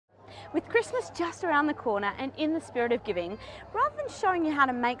With Christmas just around the corner and in the spirit of giving, rather than showing you how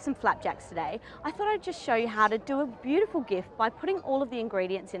to make some flapjacks today, I thought I'd just show you how to do a beautiful gift by putting all of the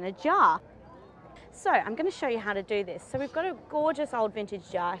ingredients in a jar. So I'm going to show you how to do this. So we've got a gorgeous old vintage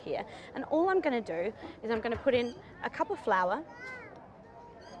jar here, and all I'm going to do is I'm going to put in a cup of flour,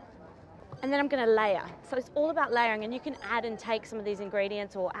 and then I'm going to layer. So it's all about layering, and you can add and take some of these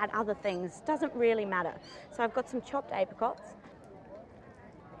ingredients or add other things, doesn't really matter. So I've got some chopped apricots,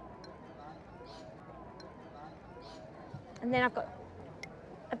 and then I've got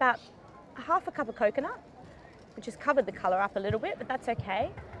about half a cup of coconut, which has covered the colour up a little bit, but that's okay.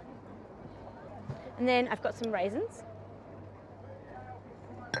 And then I've got some raisins.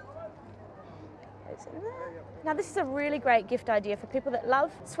 Now this is a really great gift idea for people that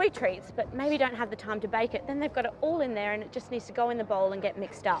love sweet treats but maybe don't have the time to bake it. Then they've got it all in there and it just needs to go in the bowl and get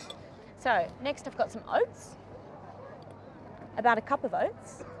mixed up. So next I've got some oats, about a cup of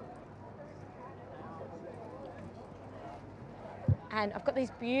oats. And I've got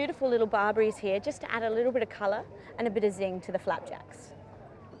these beautiful little barberries here just to add a little bit of colour and a bit of zing to the flapjacks.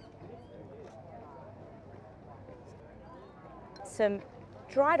 Some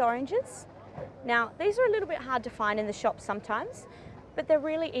dried oranges. Now these are a little bit hard to find in the shop sometimes, but they're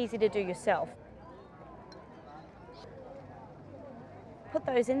really easy to do yourself. Put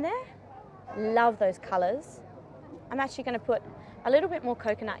those in there. Love those colours. I'm actually going to put a little bit more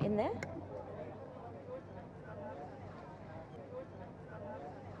coconut in there.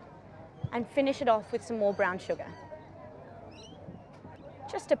 And finish it off with some more brown sugar.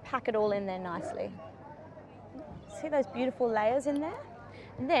 Just to pack it all in there nicely. See those beautiful layers in there?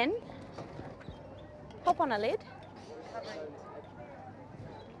 And then pop on a lid.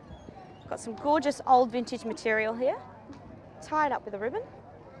 Got some gorgeous old vintage material here. Tie it up with a ribbon.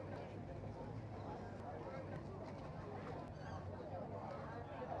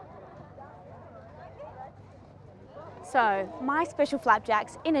 So, my special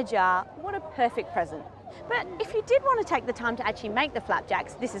flapjacks in a jar, what a perfect present. But if you did want to take the time to actually make the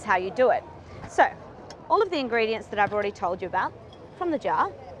flapjacks, this is how you do it. So, all of the ingredients that I've already told you about from the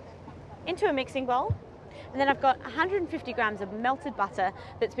jar into a mixing bowl, and then I've got 150 grams of melted butter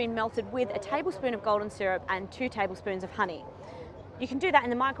that's been melted with a tablespoon of golden syrup and 2 tablespoons of honey. You can do that in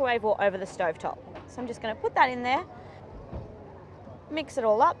the microwave or over the stovetop. So I'm just going to put that in there, mix it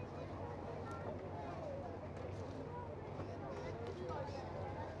all up.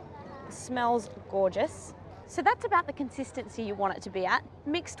 It smells gorgeous. So that's about the consistency you want it to be at,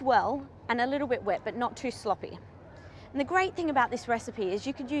 mixed well and a little bit wet but not too sloppy. And the great thing about this recipe is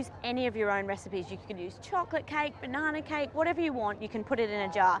you could use any of your own recipes. You could use chocolate cake, banana cake, whatever you want, you can put it in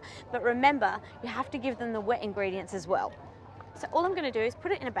a jar. But remember, you have to give them the wet ingredients as well. So all I'm going to do is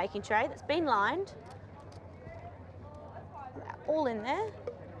put it in a baking tray that's been lined, all in there.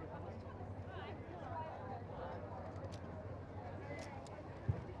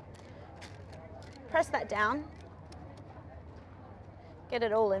 Press that down, get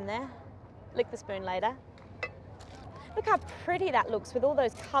it all in there, lick the spoon later. Look how pretty that looks with all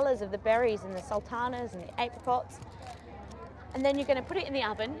those colours of the berries and the sultanas and the apricots. And then you're going to put it in the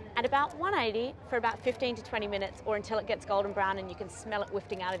oven at about 180 for about 15 to 20 minutes or until it gets golden brown and you can smell it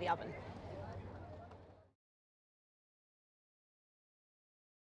wafting out of the oven.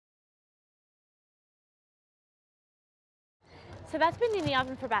 So that's been in the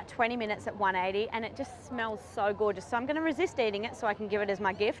oven for about 20 minutes at 180 and it just smells so gorgeous. So I'm going to resist eating it so I can give it as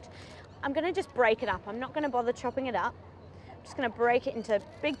my gift. I'm going to just break it up. I'm not going to bother chopping it up. I'm just going to break it into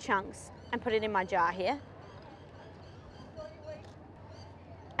big chunks and put it in my jar here.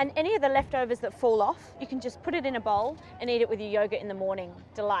 And any of the leftovers that fall off, you can just put it in a bowl and eat it with your yogurt in the morning.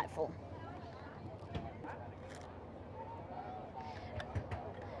 Delightful.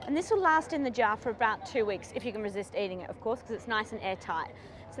 And this will last in the jar for about 2 weeks, if you can resist eating it, of course, because it's nice and airtight.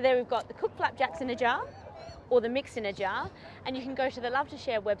 So there we've got the cooked flapjacks in a jar, or the mix in a jar, and you can go to the Love to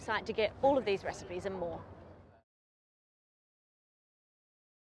Share website to get all of these recipes and more.